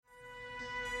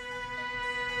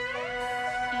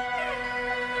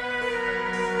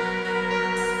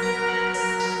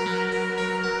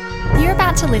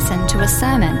about to listen to a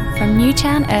sermon from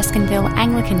Newtown, Erskineville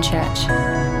Anglican Church.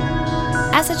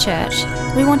 As a church,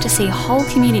 we want to see whole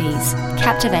communities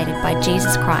captivated by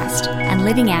Jesus Christ and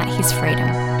living out his freedom.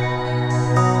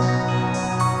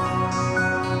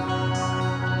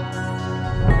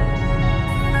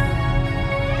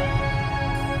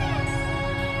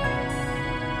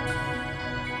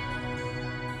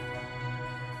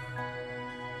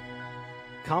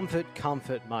 Comfort,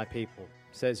 comfort my people,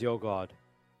 says your God.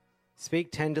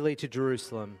 Speak tenderly to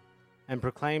Jerusalem and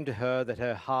proclaim to her that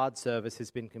her hard service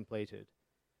has been completed,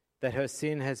 that her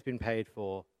sin has been paid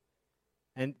for,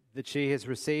 and that she has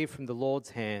received from the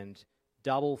Lord's hand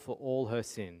double for all her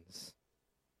sins.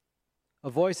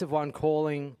 A voice of one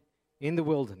calling in the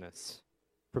wilderness,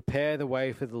 prepare the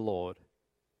way for the Lord.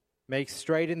 Make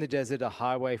straight in the desert a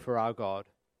highway for our God.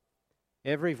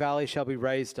 Every valley shall be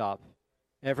raised up,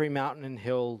 every mountain and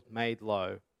hill made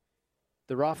low.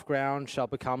 The rough ground shall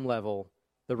become level,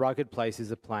 the rugged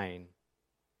places a plain.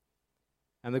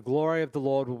 And the glory of the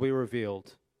Lord will be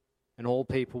revealed, and all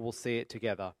people will see it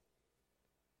together.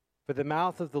 For the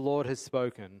mouth of the Lord has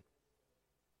spoken.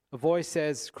 A voice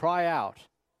says, cry out.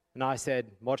 And I said,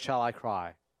 what shall I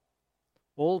cry?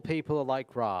 All people are like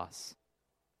grass,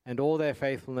 and all their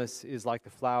faithfulness is like the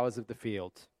flowers of the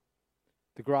field.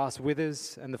 The grass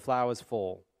withers and the flowers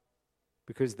fall,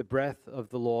 because the breath of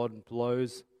the Lord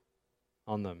blows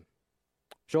on them.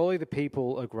 Surely the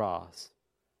people are grass.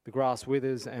 The grass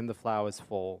withers and the flowers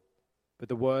fall, but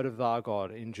the word of our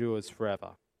God endures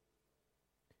forever.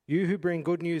 You who bring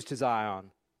good news to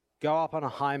Zion, go up on a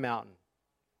high mountain.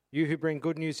 You who bring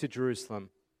good news to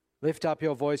Jerusalem, lift up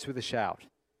your voice with a shout.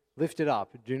 Lift it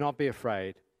up, do not be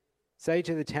afraid. Say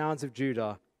to the towns of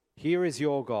Judah, here is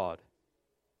your God.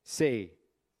 See,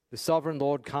 the sovereign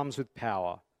Lord comes with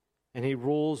power, and he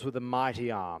rules with a mighty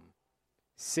arm.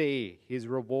 See, his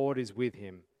reward is with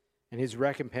him, and his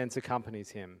recompense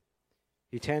accompanies him.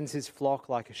 He tends his flock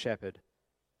like a shepherd.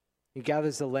 He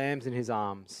gathers the lambs in his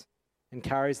arms and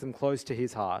carries them close to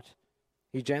his heart.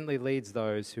 He gently leads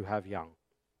those who have young.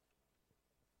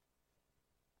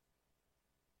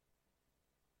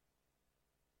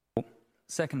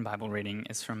 Second Bible reading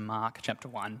is from Mark chapter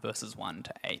 1, verses 1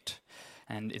 to 8,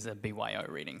 and is a BYO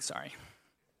reading,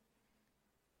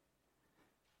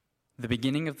 The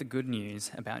beginning of the good news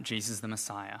about Jesus the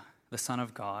Messiah, the Son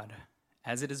of God,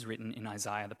 as it is written in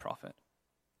Isaiah the prophet.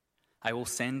 I will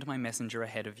send my messenger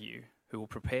ahead of you, who will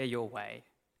prepare your way,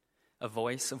 a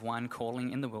voice of one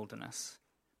calling in the wilderness,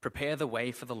 prepare the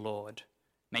way for the Lord,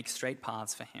 make straight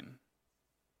paths for him.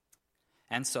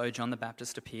 And so John the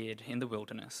Baptist appeared in the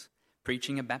wilderness,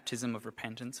 preaching a baptism of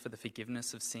repentance for the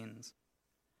forgiveness of sins.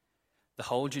 The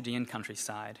whole Judean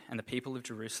countryside and the people of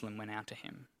Jerusalem went out to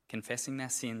him. Confessing their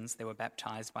sins, they were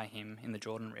baptized by him in the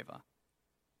Jordan River.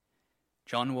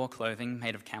 John wore clothing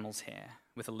made of camel's hair,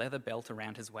 with a leather belt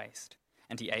around his waist,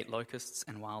 and he ate locusts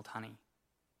and wild honey.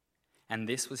 And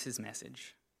this was his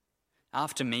message.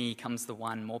 After me comes the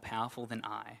one more powerful than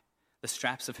I, the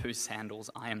straps of whose sandals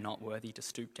I am not worthy to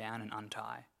stoop down and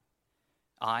untie.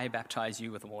 I baptize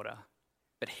you with water,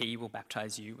 but he will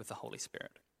baptize you with the Holy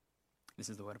Spirit. This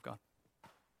is the word of God.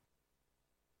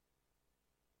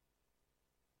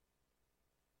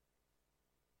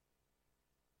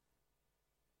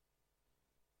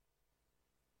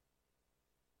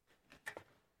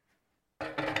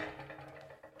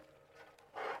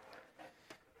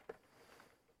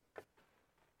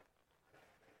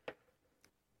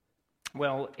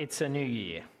 Well, it's a new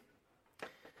year.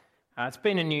 It's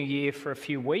been a new year for a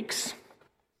few weeks.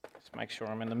 Just make sure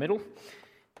I'm in the middle.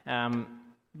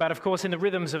 But of course, in the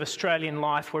rhythms of Australian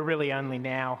life, we're really only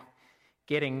now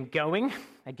getting going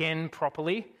again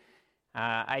properly.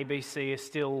 ABC is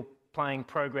still playing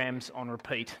programs on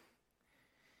repeat.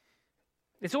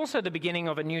 It's also the beginning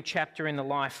of a new chapter in the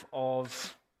life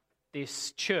of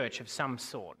this church of some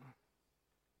sort.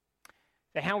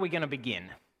 So how are we going to begin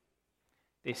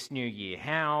this new year?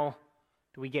 How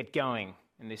do we get going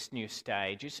in this new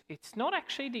stage? It's not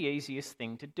actually the easiest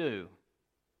thing to do.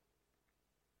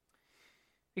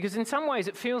 Because in some ways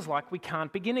it feels like we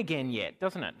can't begin again yet,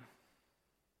 doesn't it?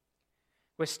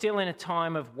 We're still in a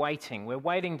time of waiting. We're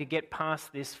waiting to get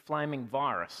past this flaming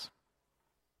virus.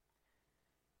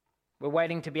 We're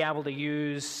waiting to be able to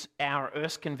use our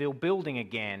Erskineville building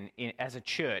again as a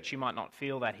church. You might not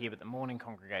feel that here, but the morning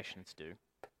congregations do.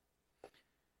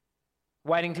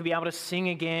 Waiting to be able to sing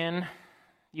again.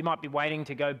 You might be waiting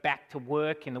to go back to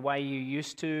work in the way you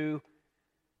used to.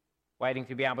 Waiting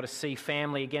to be able to see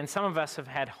family again. Some of us have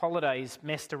had holidays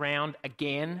messed around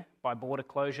again by border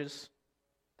closures.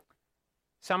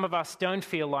 Some of us don't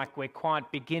feel like we're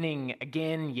quite beginning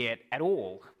again yet at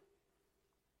all.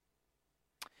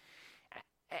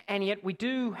 And yet we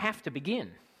do have to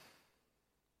begin.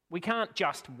 We can't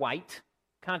just wait,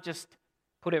 can't just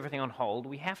put everything on hold.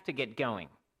 We have to get going.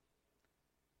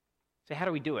 So how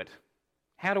do we do it?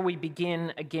 How do we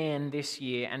begin again this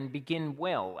year and begin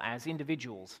well as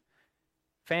individuals,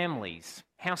 families,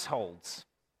 households,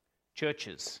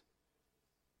 churches?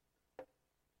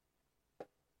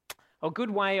 A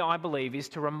good way, I believe, is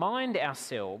to remind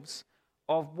ourselves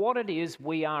of what it is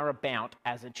we are about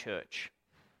as a church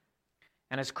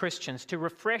and as Christians, to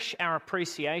refresh our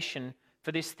appreciation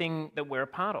for this thing that we're a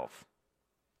part of.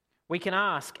 We can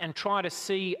ask and try to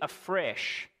see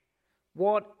afresh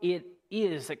what it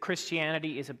is that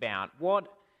Christianity is about, what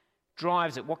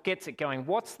drives it, what gets it going,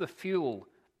 what's the fuel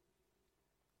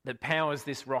that powers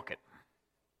this rocket.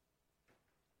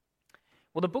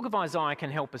 Well, the book of Isaiah can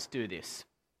help us do this,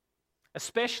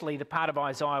 especially the part of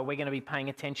Isaiah we're going to be paying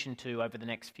attention to over the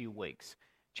next few weeks,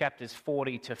 chapters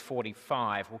 40 to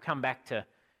 45. We'll come back to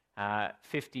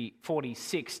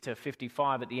 46 to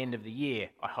 55 at the end of the year,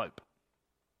 I hope.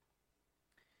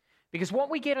 Because what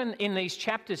we get in these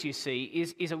chapters, you see,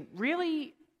 is a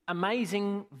really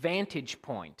amazing vantage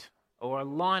point or a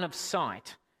line of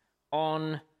sight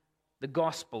on the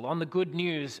gospel, on the good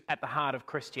news at the heart of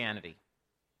Christianity.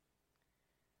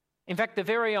 In fact, the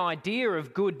very idea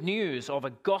of good news, of a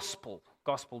gospel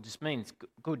just means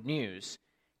good news,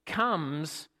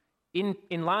 comes in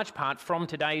large part from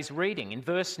today's reading. In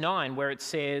verse 9, where it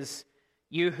says,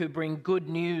 "You who bring good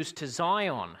news to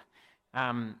Zion."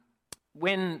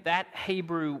 When that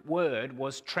Hebrew word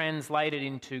was translated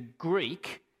into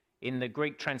Greek, in the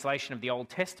Greek translation of the Old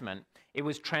Testament, it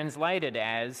was translated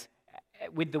as,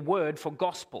 with the word for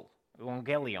gospel,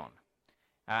 evangelion.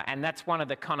 And that's one of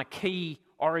the kind of key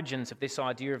origins of this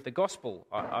idea of the gospel,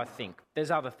 I think.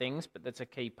 There's other things, but that's a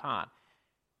key part.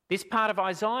 This part of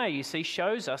Isaiah, you see,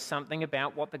 shows us something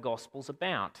about what the gospel's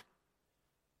about.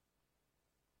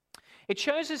 It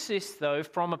shows us this, though,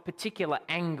 from a particular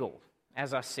angle,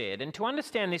 as I said. And to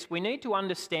understand this, we need to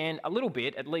understand a little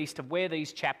bit, at least, of where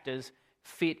these chapters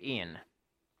fit in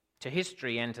to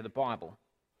history and to the Bible.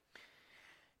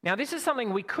 Now, this is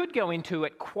something we could go into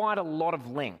at quite a lot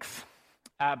of length,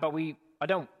 but I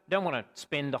don't want to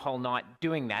spend the whole night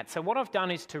doing that. So what I've done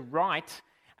is to write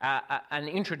an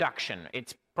introduction.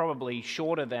 It's probably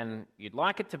shorter than you'd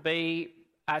like it to be.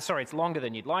 It's longer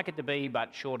than you'd like it to be,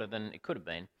 but shorter than it could have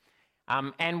been.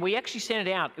 And we actually sent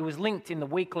it out. It was linked in the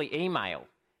weekly email.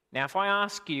 Now, if I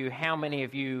ask you how many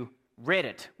of you read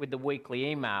it with the weekly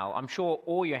email, I'm sure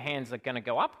all your hands are going to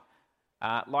go up,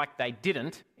 like they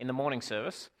didn't in the morning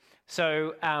service.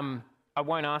 So I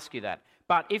won't ask you that.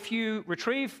 But if you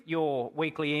retrieve your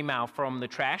weekly email from the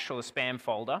trash or the spam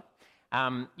folder,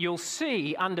 you'll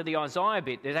see under the Isaiah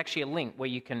bit, there's actually a link where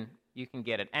you can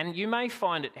get it. And you may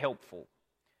find it helpful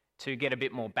to get a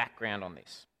bit more background on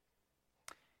this.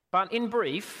 But in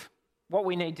brief, what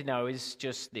we need to know is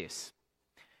just this.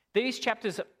 These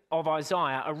chapters of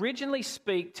Isaiah originally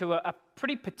speak to a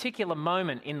pretty particular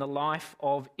moment in the life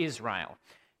of Israel.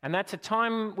 And that's a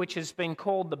time which has been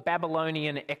called the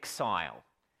Babylonian exile.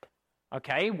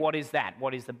 Okay, what is that?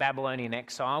 What is the Babylonian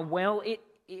exile? Well,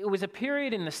 it was a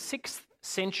period in the 6th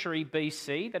century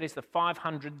BC, that is the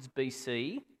 500s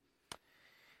BC,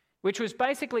 which was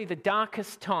basically the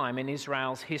darkest time in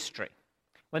Israel's history,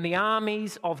 when the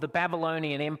armies of the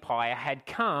Babylonian Empire had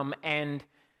come and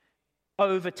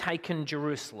overtaken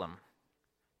Jerusalem,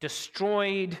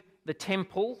 destroyed the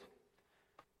temple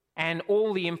and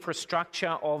all the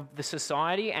infrastructure of the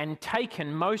society, and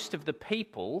taken most of the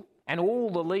people and all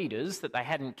the leaders that they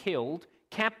hadn't killed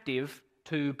captive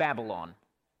to Babylon.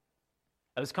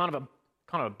 It was kind of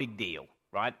a big deal,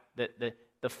 right?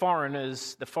 The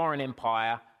foreigners, the foreign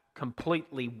empire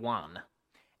completely won,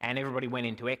 and everybody went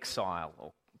into exile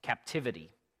or captivity.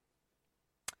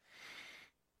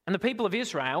 And the people of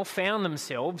Israel found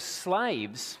themselves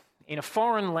slaves in a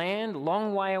foreign land, a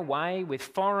long way away, with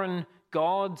foreign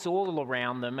gods all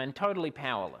around them, and totally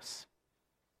powerless.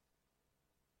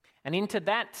 And into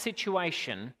that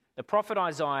situation, the prophet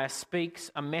Isaiah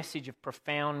speaks a message of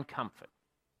profound comfort.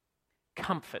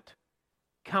 Comfort,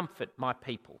 comfort my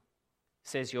people,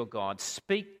 says your God.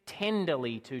 Speak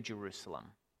tenderly to Jerusalem.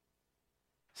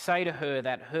 Say to her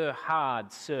that her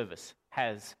hard service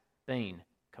has been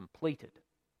completed.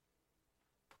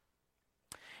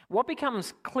 What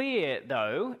becomes clear,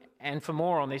 though, and for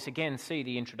more on this, again, see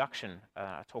the introduction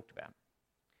I talked about,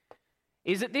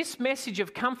 is that this message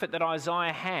of comfort that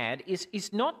Isaiah had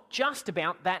is not just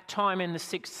about that time in the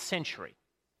 6th century.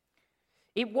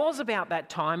 It was about that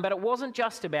time, but it wasn't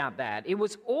just about that. It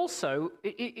was also,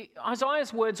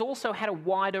 Isaiah's words also had a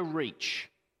wider reach.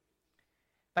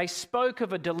 They spoke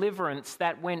of a deliverance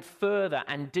that went further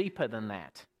and deeper than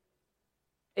that.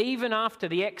 Even after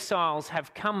the exiles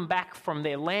have come back from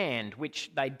their land,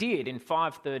 which they did in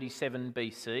 537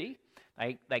 BC,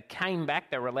 they came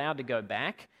back, they were allowed to go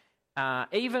back.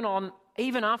 Even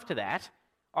after that,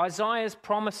 Isaiah's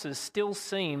promises still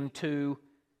seem to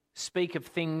speak of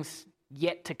things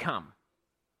yet to come,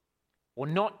 or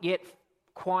not yet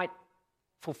quite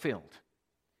fulfilled.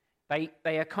 They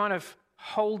are kind of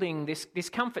holding this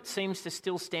comfort seems to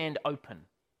still stand open,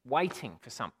 waiting for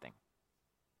something.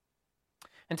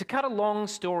 And to cut a long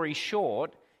story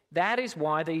short, that is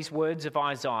why these words of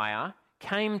Isaiah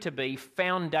came to be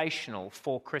foundational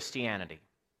for Christianity.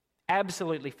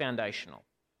 Absolutely foundational.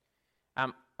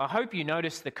 I hope you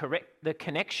notice the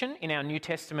connection in our New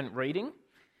Testament reading.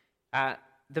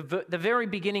 The very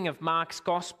beginning of Mark's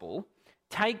Gospel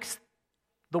takes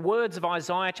the words of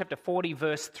Isaiah chapter 40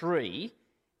 verse 3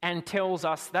 and tells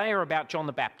us they are about John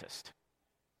the Baptist.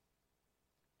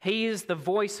 He is the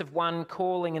voice of one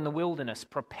calling in the wilderness,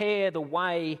 prepare the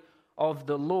way of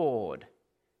the Lord.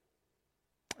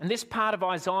 And this part of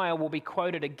Isaiah will be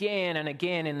quoted again and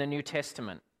again in the New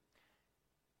Testament,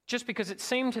 just because it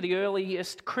seemed to the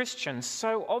earliest Christians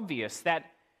so obvious that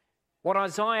what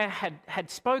Isaiah had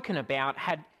spoken about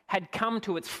had come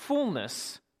to its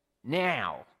fullness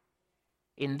now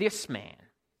in this man,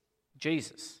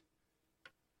 Jesus.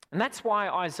 And that's why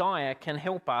Isaiah can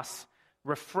help us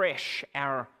refresh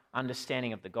our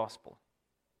understanding of the gospel.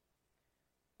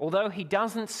 Although he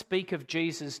doesn't speak of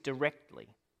Jesus directly,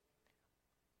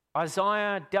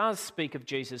 Isaiah does speak of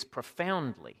Jesus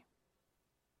profoundly.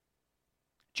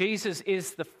 Jesus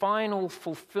is the final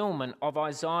fulfillment of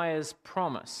Isaiah's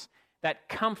promise that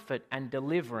comfort and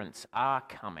deliverance are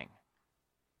coming.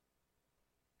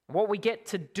 What we get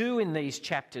to do in these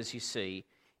chapters, you see,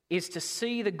 is to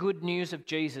see the good news of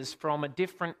Jesus from a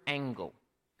different angle.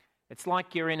 It's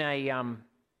like you're in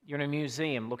a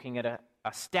museum looking at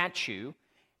a statue,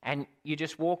 and you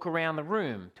just walk around the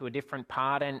room to a different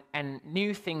part, and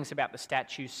new things about the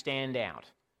statue stand out.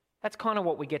 That's kind of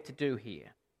what we get to do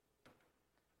here.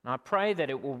 And I pray that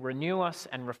it will renew us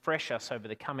and refresh us over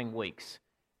the coming weeks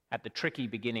at the tricky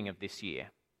beginning of this year.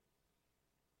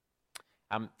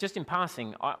 Just in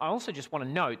passing, I also just want to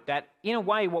note that in a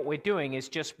way what we're doing is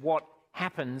just what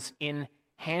happens in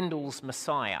Handel's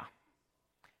Messiah.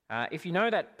 If you know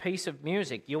that piece of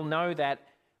music, you'll know that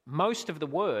most of the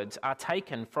words are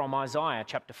taken from Isaiah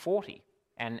chapter 40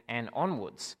 and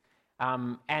onwards.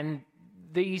 And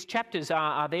these chapters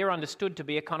are there understood to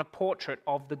be a kind of portrait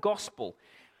of the gospel.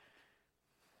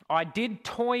 I did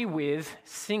toy with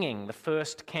singing the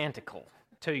first canticle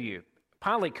to you,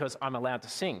 partly because I'm allowed to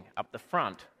sing up the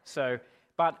front,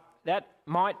 but that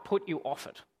might put you off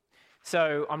it.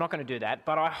 So I'm not going to do that,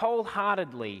 but I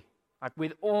wholeheartedly,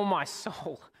 with all my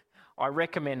soul, I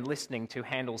recommend listening to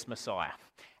Handel's Messiah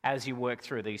as you work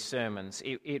through these sermons.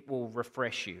 It will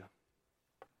refresh you,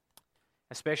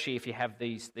 especially if you have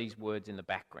these words in the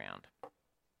background.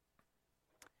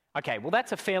 Okay, well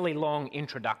that's a fairly long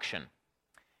introduction.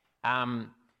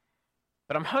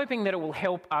 But I'm hoping that it will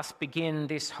help us begin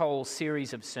this whole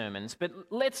series of sermons. But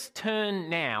let's turn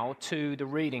now to the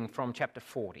reading from chapter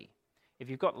 40. If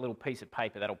you've got a little piece of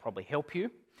paper, that'll probably help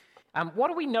you. What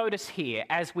do we notice here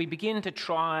as we begin to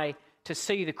try to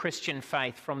see the Christian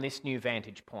faith from this new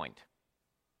vantage point?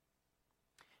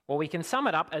 Well, we can sum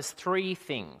it up as three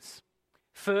things.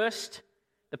 First,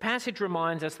 the passage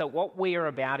reminds us that what we are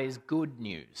about is good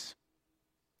news.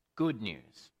 Good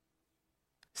news.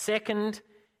 Second,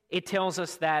 it tells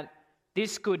us that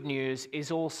this good news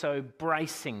is also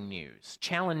bracing news,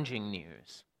 challenging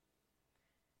news.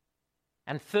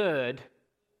 And third,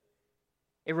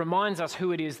 it reminds us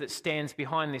who it is that stands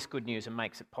behind this good news and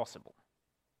makes it possible.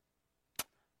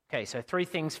 Okay, so three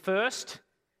things. First,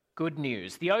 good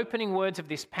news. The opening words of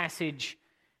this passage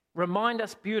remind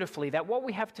us beautifully that what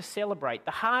we have to celebrate,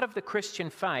 the heart of the Christian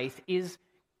faith, is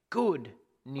good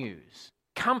news.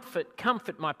 Comfort,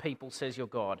 comfort my people, says your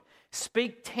God.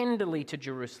 Speak tenderly to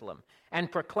Jerusalem and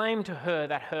proclaim to her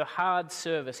that her hard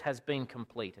service has been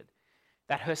completed,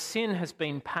 that her sin has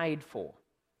been paid for,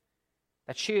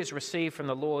 that she has received from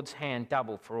the Lord's hand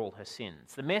double for all her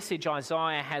sins. The message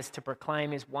Isaiah has to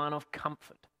proclaim is one of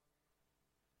comfort.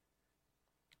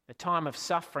 The time of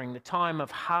suffering, the time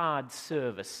of hard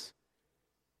service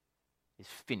is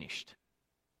finished.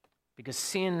 Because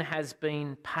sin has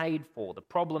been paid for. The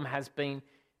problem has been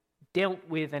dealt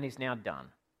with and is now done.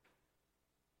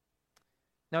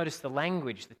 Notice the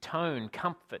language, the tone,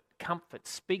 comfort, comfort,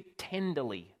 speak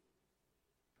tenderly.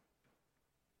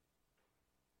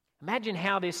 Imagine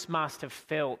how this must have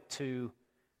felt to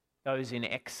those in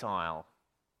exile.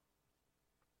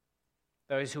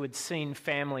 those who had seen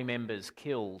family members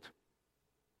killed,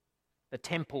 the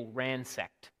temple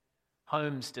ransacked,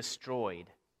 homes destroyed,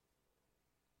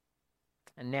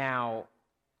 and now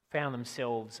found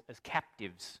themselves as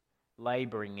captives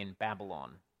labouring in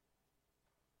Babylon.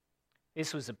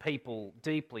 This was a people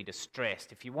deeply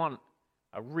distressed. If you want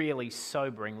a really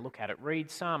sobering look at it, read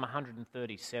Psalm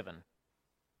 137,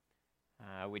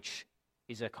 which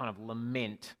is a kind of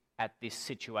lament at this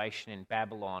situation in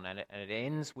Babylon, and it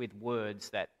ends with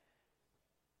words that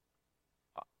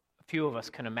a few of us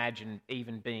can imagine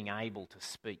even being able to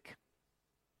speak.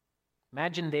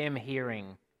 Imagine them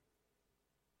hearing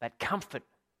that comfort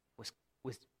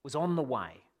was on the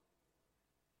way.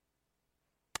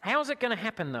 How is it going to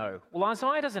happen, though? Well,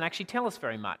 Isaiah doesn't actually tell us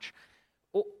very much.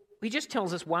 He just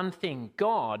tells us one thing: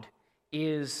 God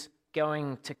is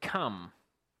going to come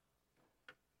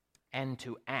and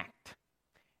to act.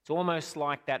 It's almost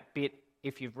like that bit,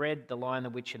 if you've read The Lion,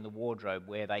 the Witch and the Wardrobe,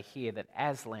 where they hear that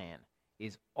Aslan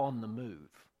is on the move.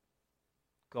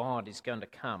 God is going to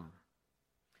come.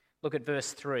 Look at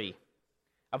verse 3.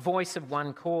 A voice of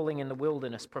one calling in the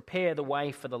wilderness, prepare the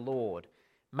way for the Lord.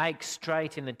 Make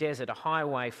straight in the desert a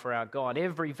highway for our God.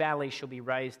 Every valley shall be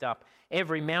raised up,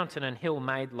 every mountain and hill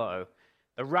made low.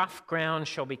 The rough ground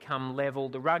shall become level,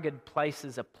 the rugged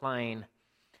places a plain.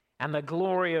 And the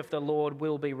glory of the Lord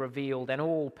will be revealed, and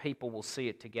all people will see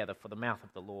it together, for the mouth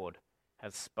of the Lord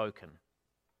has spoken.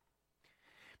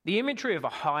 The imagery of a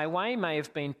highway may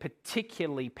have been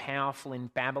particularly powerful in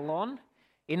Babylon.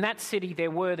 In that city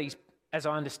there were these, as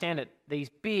I understand it, these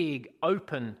big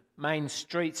open main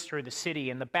streets through the city,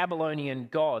 and the Babylonian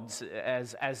gods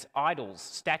as idols,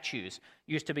 statues,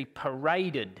 used to be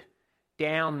paraded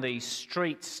down these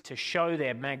streets to show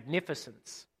their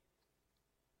magnificence.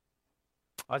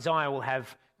 Isaiah will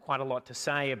have quite a lot to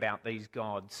say about these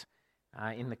gods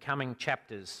in the coming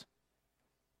chapters.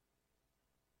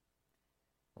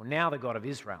 Well, now the God of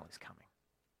Israel is coming,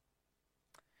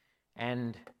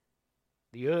 and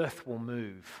the earth will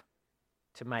move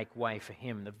to make way for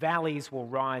him. The valleys will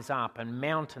rise up and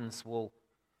mountains will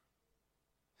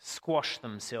squash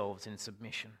themselves in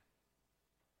submission.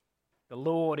 The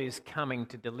Lord is coming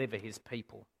to deliver his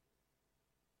people.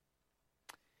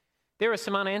 There are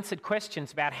some unanswered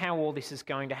questions about how all this is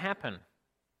going to happen.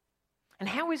 And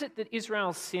how is it that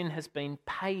Israel's sin has been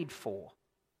paid for?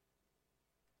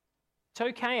 It's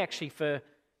okay actually for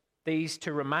these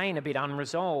to remain a bit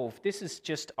unresolved. This is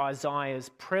just Isaiah's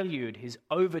prelude, his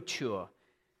overture.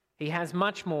 He has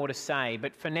much more to say,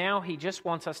 but for now he just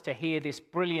wants us to hear this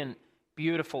brilliant,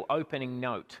 beautiful opening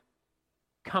note.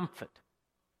 Comfort,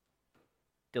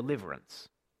 deliverance.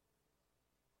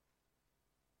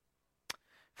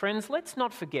 Friends, let's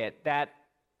not forget that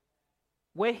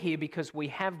we're here because we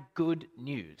have good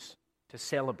news to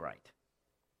celebrate.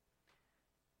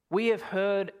 We have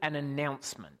heard an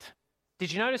announcement.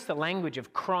 Did you notice the language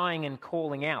of crying and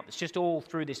calling out? It's just all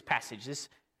through this passage.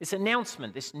 This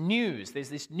announcement, this news, there's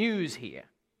this news here.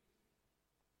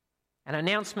 An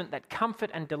announcement that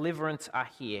comfort and deliverance are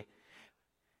here.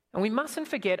 And we mustn't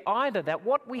forget either that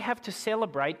what we have to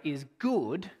celebrate is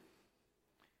good,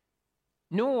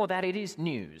 nor that it is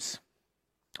news.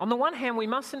 On the one hand, we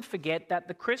mustn't forget that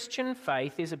the Christian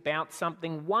faith is about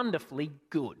something wonderfully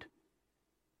good.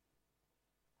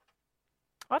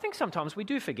 I think sometimes we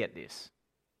do forget this.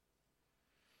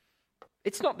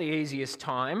 It's not the easiest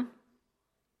time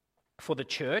for the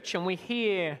church, and we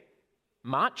hear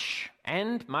much,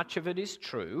 and much of it is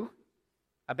true,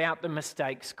 about the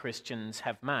mistakes Christians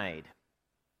have made.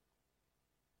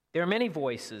 There are many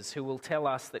voices who will tell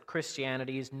us that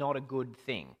Christianity is not a good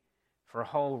thing for a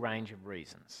whole range of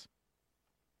reasons.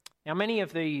 Now, many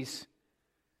of these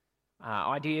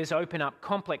ideas open up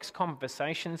complex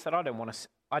conversations that I don't want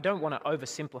to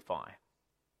oversimplify.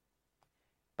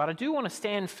 But I do want to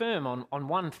stand firm on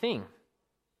one thing,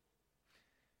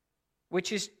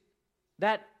 which is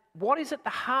that what is at the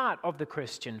heart of the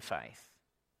Christian faith,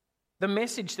 the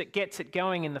message that gets it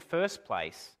going in the first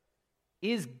place,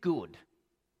 is good.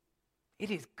 It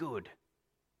is good.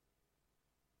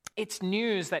 It's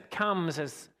news that comes,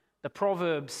 as the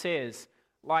proverb says,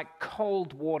 like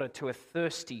cold water to a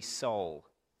thirsty soul.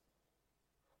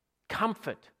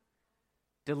 Comfort,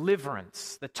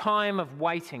 deliverance, the time of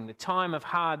waiting, the time of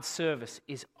hard service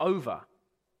is over.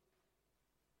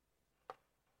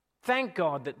 Thank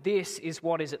God that this is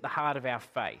what is at the heart of our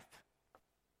faith.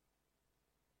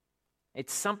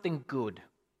 It's something good.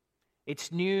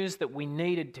 It's news that we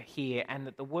needed to hear and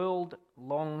that the world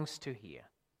longs to hear.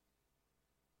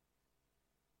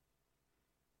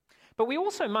 But we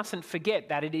also mustn't forget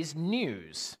that it is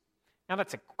news. Now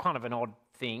that's a kind of an odd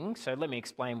thing, so let me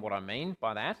explain what I mean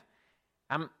by that.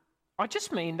 I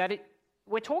just mean that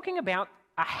we're talking about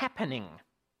a happening,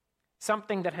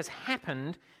 something that has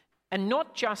happened, and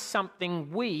not just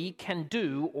something we can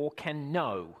do or can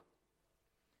know.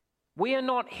 We are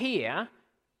not here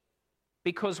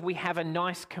because we have a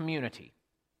nice community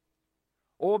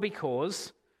or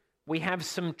because we have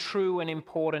some true and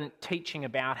important teaching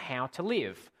about how to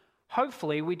live.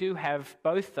 Hopefully, we do have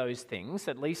both those things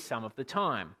at least some of the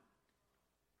time.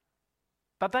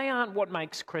 But they aren't what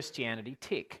makes Christianity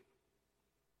tick.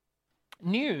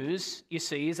 News, you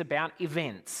see, is about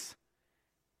events.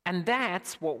 And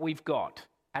that's what we've got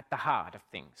at the heart of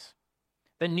things.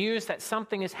 The news that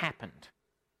something has happened,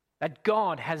 that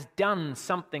God has done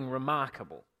something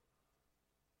remarkable.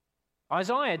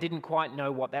 Isaiah didn't quite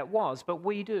know what that was, but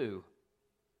we do.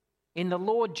 In the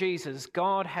Lord Jesus,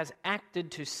 God has acted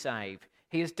to save.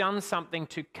 He has done something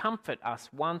to comfort us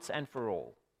once and for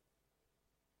all.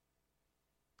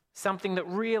 Something that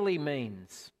really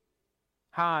means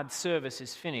hard service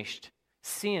is finished,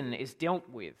 sin is dealt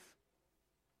with.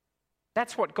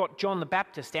 That's what got John the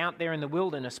Baptist out there in the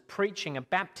wilderness preaching a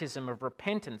baptism of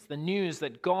repentance, the news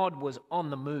that God was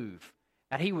on the move,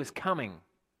 that he was coming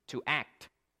to act.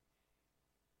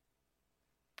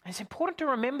 And it's important to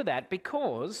remember that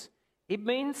because it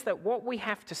means that what we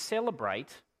have to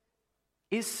celebrate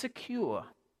is secure.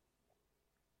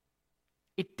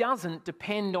 It doesn't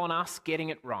depend on us getting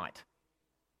it right.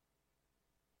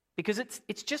 Because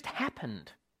it's just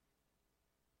happened.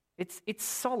 It's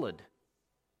solid.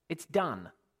 It's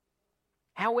done.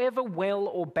 However well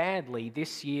or badly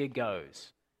this year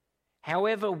goes,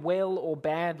 however well or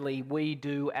badly we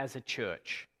do as a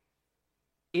church,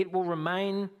 it will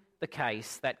remain the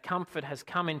case that comfort has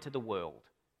come into the world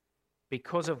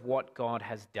because of what God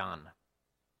has done.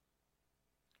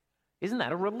 Isn't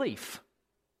that a relief?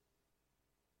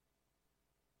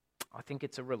 I think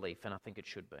it's a relief, and I think it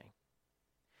should be.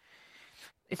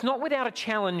 It's not without a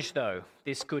challenge, though,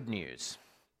 this good news.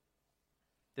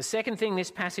 The second thing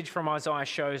this passage from Isaiah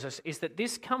shows us is that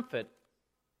this comfort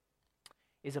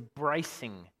is a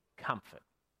bracing comfort.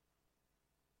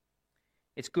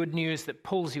 It's good news that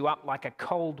pulls you up like a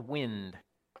cold wind,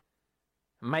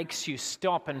 makes you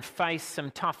stop and face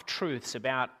some tough truths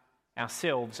about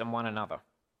ourselves and one another.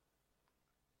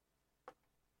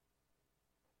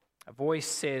 A voice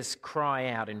says, "Cry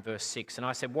out," in verse 6. And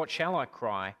I said, "What shall I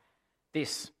cry?"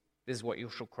 This is what you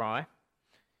shall cry.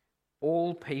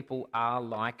 All people are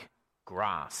like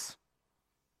grass,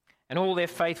 and all their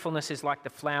faithfulness is like the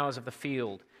flowers of the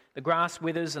field. The grass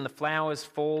withers and the flowers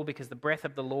fall because the breath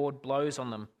of the Lord blows on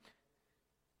them.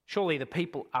 Surely the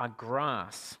people are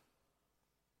grass.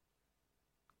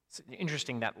 It's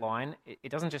interesting, that line. It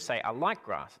doesn't just say, "I like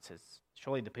grass." It says,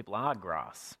 surely the people are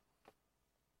grass.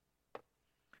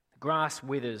 The grass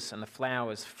withers and the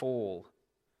flowers fall,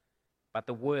 but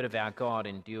the word of our God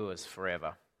endures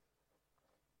forever.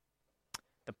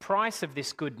 The price of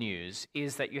this good news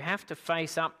is that you have to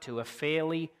face up to a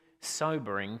fairly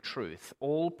sobering truth.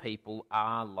 All people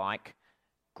are like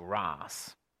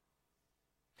grass.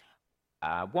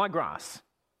 Why grass?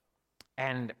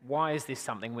 And why is this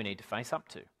something we need to face up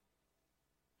to?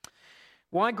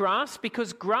 Why grass?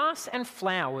 Because grass and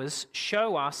flowers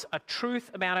show us a truth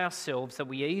about ourselves that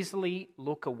we easily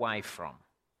look away from.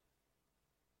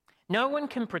 No one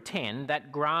can pretend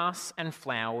that grass and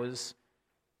flowers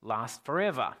last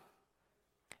forever.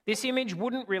 This image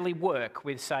wouldn't really work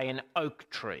with, say, an oak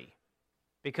tree,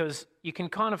 because you can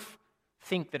kind of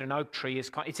think that an oak tree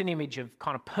it's an image of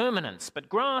kind of permanence, but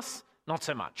grass, not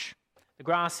so much. The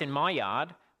grass in my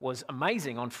yard was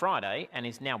amazing on Friday and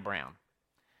is now brown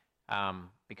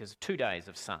because of 2 days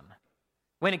of sun.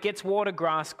 When it gets water,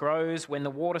 grass grows. When the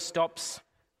water stops,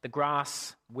 the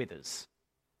grass withers.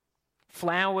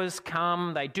 Flowers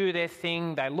come, they do their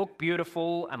thing, they look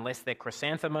beautiful unless they're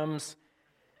chrysanthemums,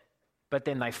 but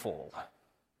then they fall.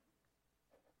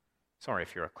 Sorry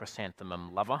if you're a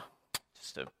chrysanthemum lover,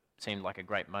 just seemed like a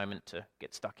great moment to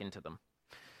get stuck into them.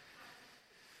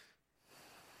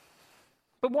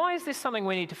 But why is this something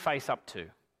we need to face up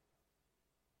to?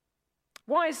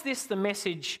 Why is this the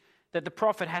message that the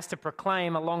prophet has to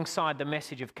proclaim alongside the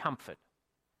message of comfort?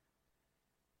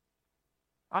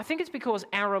 I think it's because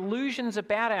our illusions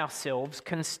about ourselves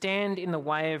can stand in the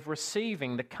way of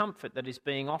receiving the comfort that is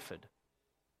being offered.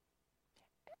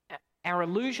 Our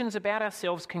illusions about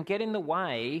ourselves can get in the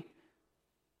way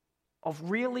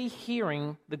of really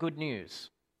hearing the good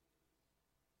news.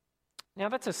 Now,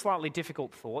 that's a slightly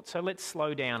difficult thought, so let's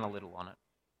slow down a little on it.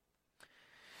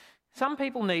 Some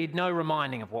people need no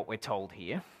reminding of what we're told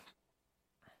here.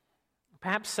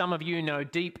 Perhaps some of you know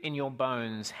deep in your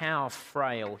bones how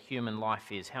frail human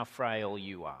life is, how frail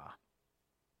you are.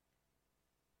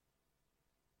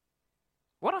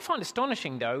 What I find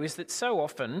astonishing, though, is that so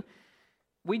often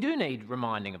we do need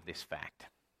reminding of this fact.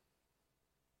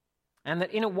 And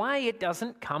that in a way it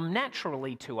doesn't come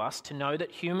naturally to us to know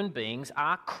that human beings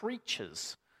are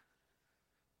creatures.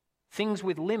 Things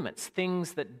with limits,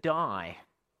 things that die.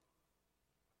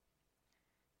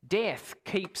 Death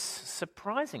keeps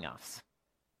surprising us.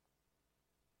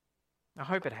 I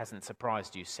hope it hasn't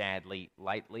surprised you sadly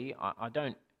lately. I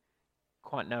don't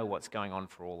quite know what's going on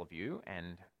for all of you,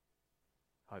 and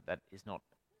I hope that is not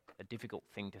a difficult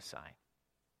thing to say.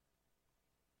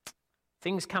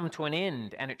 Things come to an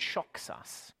end and it shocks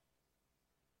us.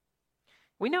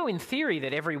 We know in theory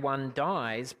that everyone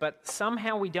dies, but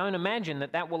somehow we don't imagine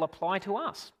that that will apply to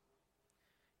us.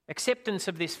 Acceptance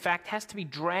of this fact has to be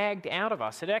dragged out of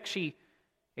us.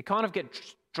 It kind of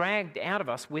gets dragged out of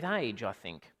us with age, I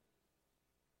think.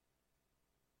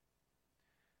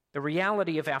 The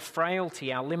reality of our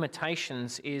frailty, our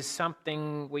limitations, is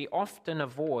something we often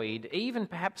avoid, even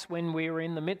perhaps when we're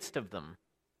in the midst of them.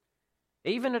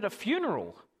 Even at a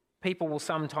funeral, people will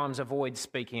sometimes avoid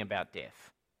speaking about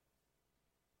death.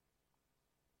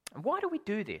 And why do we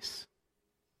do this?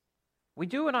 We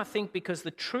do it, I think, because the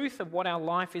truth of what our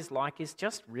life is like is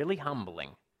just really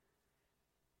humbling.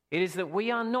 It is that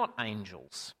we are not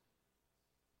angels,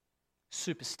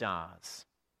 superstars,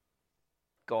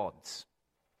 gods.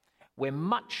 We're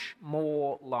much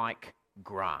more like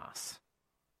grass.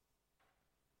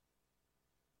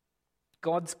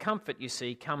 God's comfort, you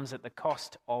see, comes at the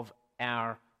cost of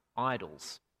our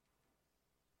idols,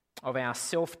 of our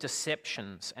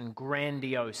self-deceptions and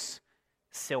grandiose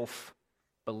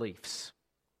self-beliefs.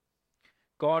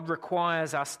 God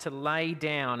requires us to lay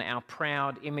down our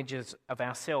proud images of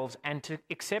ourselves and to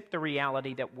accept the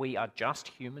reality that we are just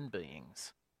human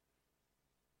beings.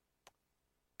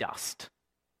 Dust,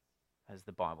 as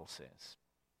the Bible says.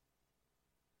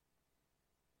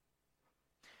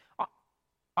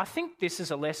 I think this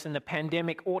is a lesson the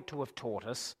pandemic ought to have taught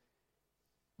us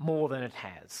more than it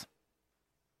has.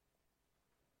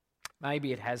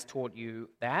 Maybe it has taught you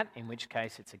that, in which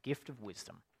case it's a gift of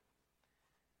wisdom.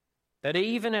 That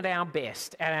even at our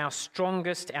best, at our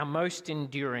strongest, our most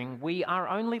enduring, we are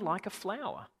only like a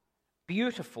flower,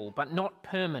 beautiful but not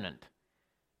permanent.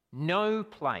 No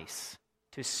place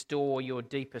to store your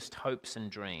deepest hopes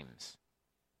and dreams.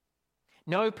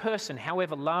 No person,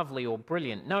 however lovely or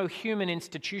brilliant, no human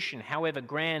institution, however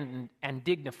grand and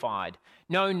dignified,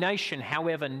 no nation,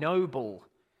 however noble,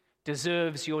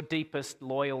 deserves your deepest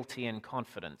loyalty and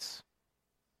confidence.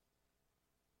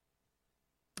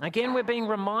 Again, we're being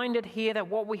reminded here that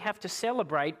what we have to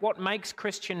celebrate, what makes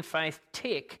Christian faith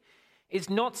tick, is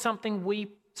not something we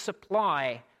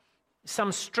supply,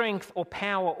 some strength or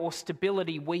power or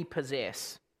stability we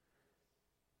possess.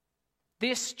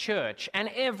 This church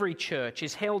and every church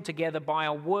is held together by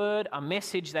a word, a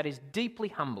message that is deeply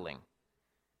humbling,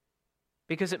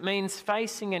 because it means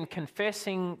facing and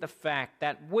confessing the fact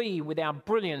that we, with our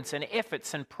brilliance and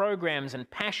efforts and programs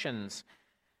and passions,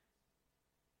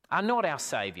 are not our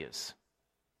saviours,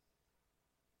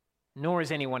 nor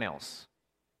is anyone else.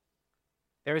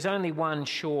 There is only one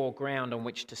sure ground on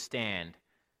which to stand: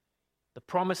 the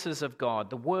promises of God,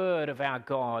 the word of our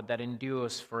God that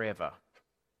endures forever.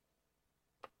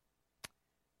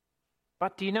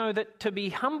 But do you know that to be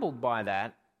humbled by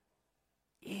that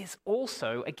is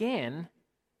also, again,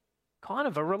 kind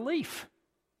of a relief?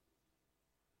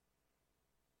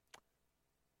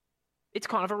 It's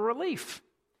kind of a relief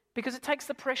because it takes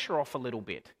the pressure off a little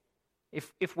bit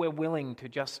if we're willing to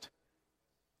just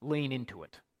lean into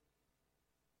it.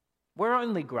 We're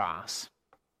only grass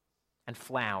and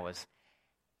flowers.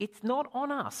 It's not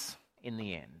on us in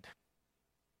the end.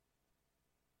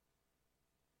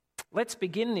 Let's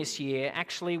begin this year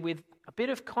actually with a bit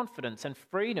of confidence and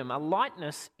freedom, a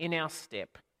lightness in our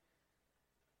step,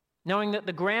 knowing that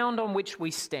the ground on which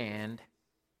we stand,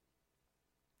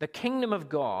 the kingdom of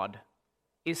God,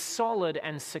 is solid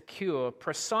and secure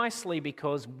precisely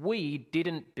because we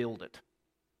didn't build it.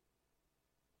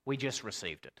 We just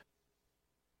received it.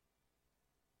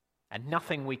 And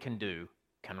nothing we can do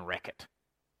can wreck it.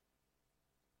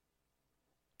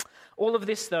 All of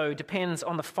this, though, depends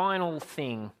on the final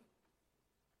thing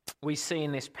we see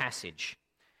in this passage.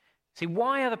 See,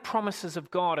 why are the promises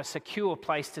of God a secure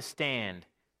place to stand?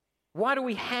 Why do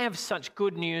we have such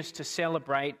good news to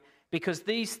celebrate? Because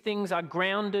these things are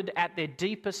grounded at their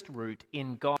deepest root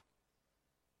in God.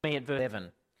 At verse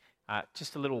 11,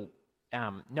 just a little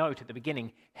note at the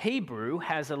beginning. Hebrew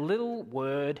has a little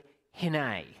word,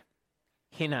 hine.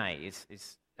 Hine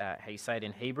is how you say it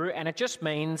in Hebrew, and it just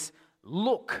means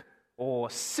look or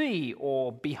see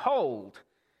or behold.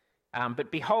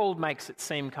 But behold makes it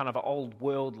seem kind of old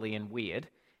worldly and weird.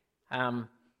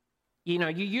 You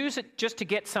use it just to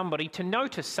get somebody to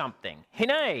notice something.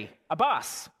 Hine, a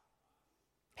bus.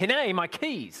 Hine, my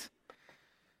keys.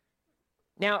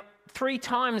 Now, 3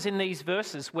 times in these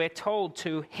verses we're told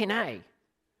to hine,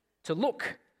 to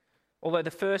look, although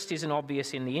the first isn't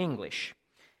obvious in the English.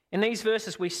 In these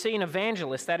verses we see an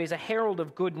evangelist, that is a herald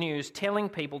of good news, telling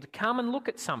people to come and look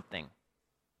at something.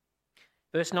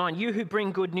 Verse 9, you who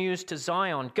bring good news to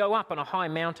Zion, go up on a high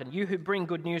mountain. You who bring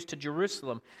good news to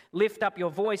Jerusalem, lift up your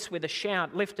voice with a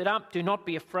shout. Lift it up, do not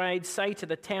be afraid. Say to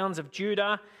the towns of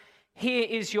Judah, here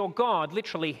is your God.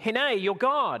 Literally, hine, your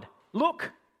God.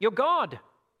 Look, your God.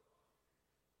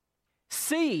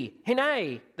 See,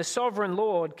 hine, the sovereign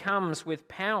Lord comes with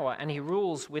power and he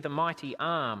rules with a mighty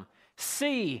arm.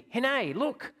 See, hine,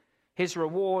 look, his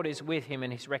reward is with him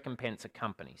and his recompense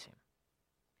accompanies him.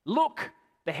 Look,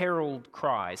 the herald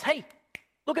cries, hey,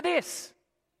 look at this.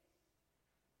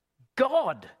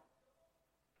 God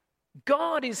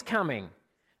is coming.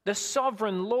 The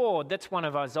sovereign Lord, that's one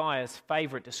of Isaiah's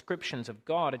favourite descriptions of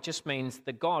God. It just means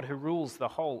the God who rules the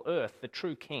whole earth, the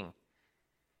true king.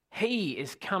 He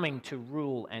is coming to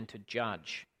rule and to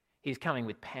judge. He's coming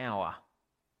with power,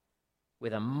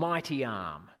 with a mighty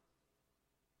arm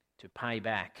to pay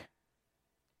back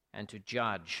and to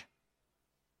judge.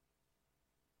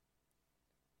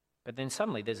 But then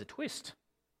suddenly there's a twist.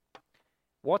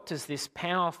 What does this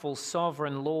powerful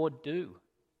sovereign Lord do?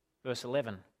 Verse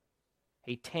 11,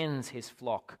 he tends his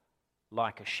flock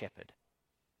like a shepherd.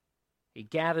 He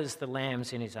gathers the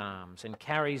lambs in his arms and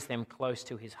carries them close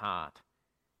to his heart.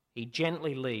 He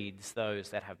gently leads those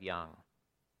that have young.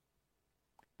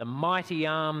 The mighty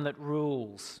arm that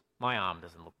rules. My arm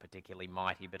doesn't look particularly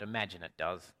mighty, but imagine it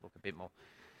does look a bit more.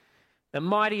 The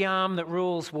mighty arm that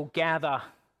rules will gather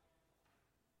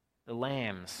the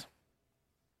lambs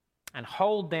and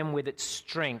hold them with its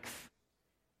strength,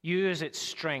 use its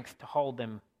strength to hold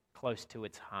them close to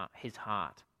his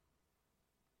heart.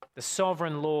 The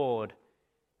sovereign Lord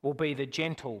will be the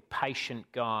gentle, patient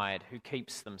guide who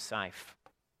keeps them safe.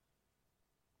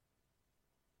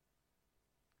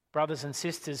 Brothers and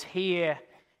sisters, here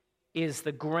is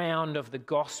the ground of the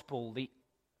gospel, the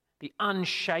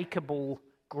unshakable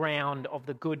ground of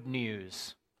the good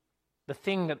news, the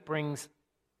thing that brings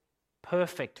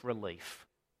perfect relief.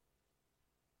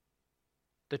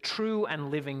 The true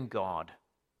and living God.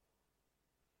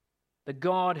 The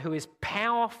God who is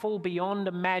powerful beyond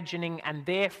imagining and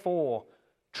therefore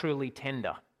truly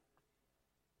tender.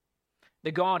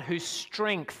 The God whose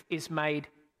strength is made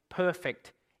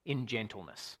perfect in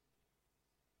gentleness.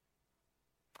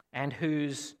 And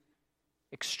whose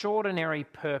extraordinary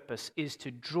purpose is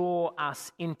to draw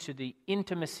us into the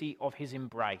intimacy of his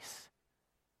embrace,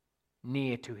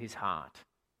 near to his heart.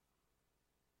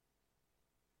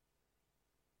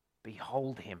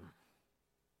 Behold him.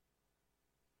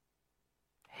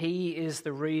 He is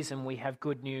the reason we have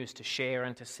good news to share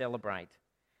and to celebrate,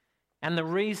 and the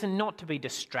reason not to be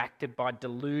distracted by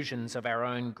delusions of our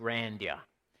own grandeur.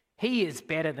 He is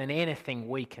better than anything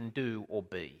we can do or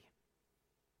be.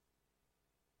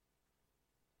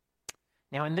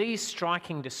 Now, in these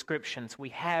striking descriptions, we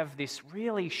have this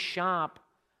really sharp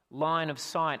line of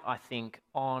sight, I think,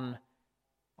 on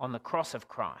the cross of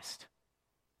Christ.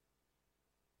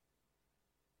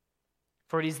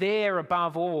 For it is there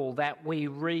above all that we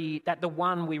read, that the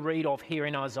one we read of here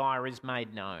in Isaiah is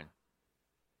made known.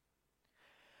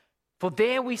 For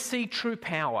there we see true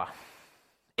power,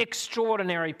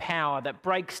 extraordinary power that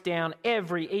breaks down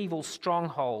every evil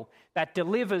stronghold, that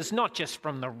delivers not just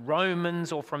from the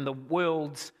Romans or from the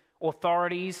world's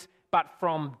authorities, but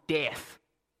from death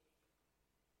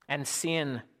and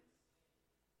sin.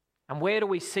 And where do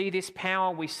we see this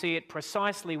power? We see it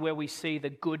precisely where we see the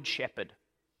good shepherd,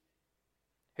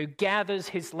 who gathers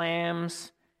his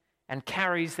lambs and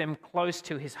carries them close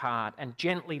to his heart and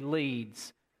gently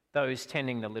leads those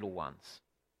tending the little ones.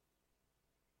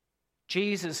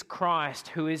 Jesus Christ,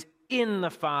 who is in the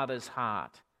Father's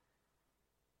heart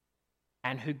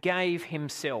and who gave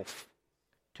himself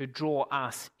to draw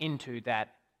us into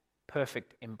that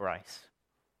perfect embrace.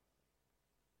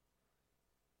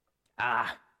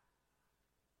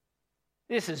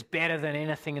 This is better than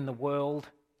anything in the world,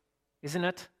 isn't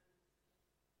it?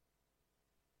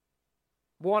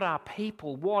 What are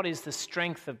people? What is the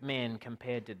strength of men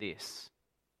compared to this?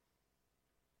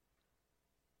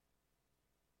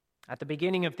 At the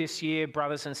beginning of this year,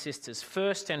 brothers and sisters,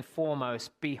 first and foremost,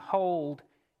 behold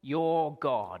your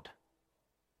God.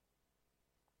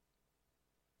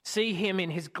 See him in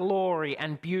his glory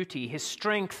and beauty, his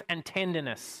strength and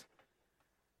tenderness.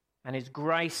 and His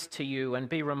grace to you, and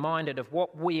be reminded of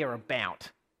what we are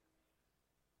about,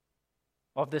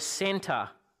 of the centre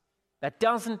that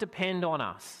doesn't depend on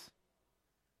us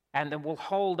and that will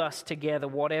hold us together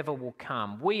whatever will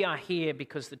come. We are here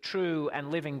because the true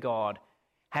and living God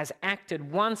has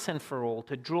acted once and for all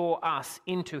to draw us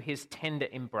into His tender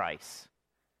embrace.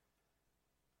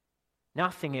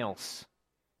 Nothing else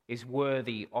is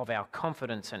worthy of our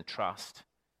confidence and trust.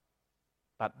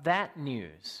 But that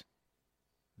news,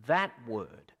 that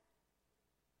word,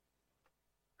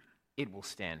 it will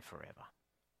stand forever.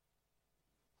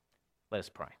 Let us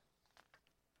pray.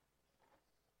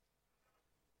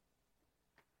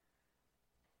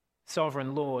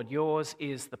 Sovereign Lord, yours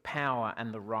is the power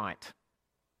and the right.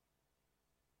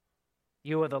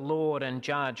 You are the Lord and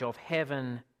judge of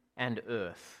heaven and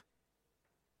earth.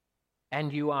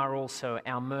 And you are also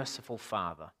our merciful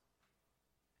Father,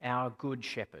 our good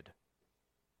shepherd.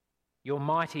 Your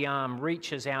mighty arm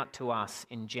reaches out to us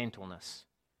in gentleness.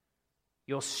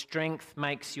 Your strength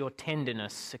makes your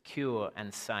tenderness secure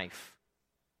and safe.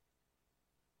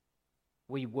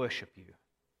 We worship you.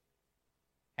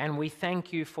 And we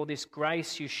thank you for this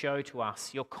grace you show to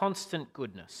us, your constant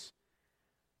goodness,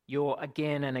 your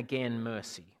again and again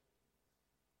mercy.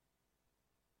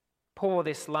 Pour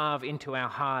this love into our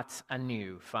hearts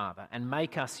anew, Father, and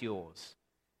make us yours.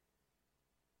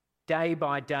 Day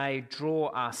by day, draw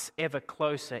us ever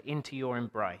closer into your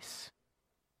embrace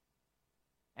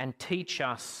and teach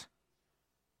us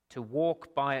to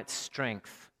walk by its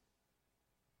strength,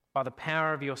 by the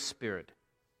power of your Spirit,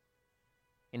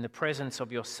 in the presence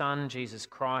of your Son, Jesus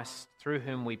Christ, through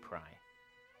whom we pray.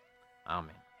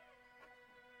 Amen.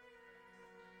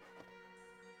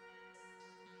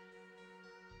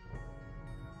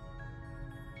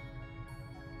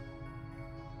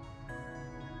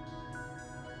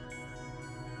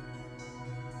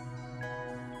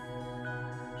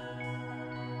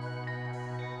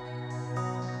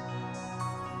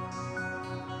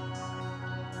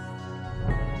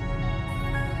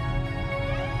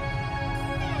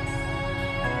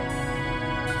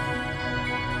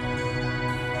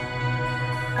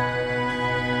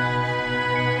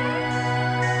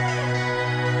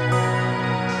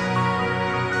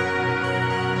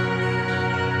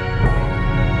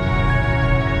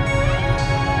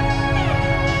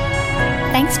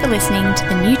 Thanks for listening to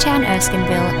the Newtown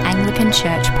Erskineville Anglican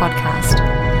Church podcast.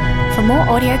 For more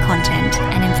audio content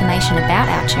and information about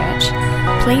our church,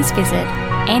 please visit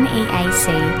neac.com.au.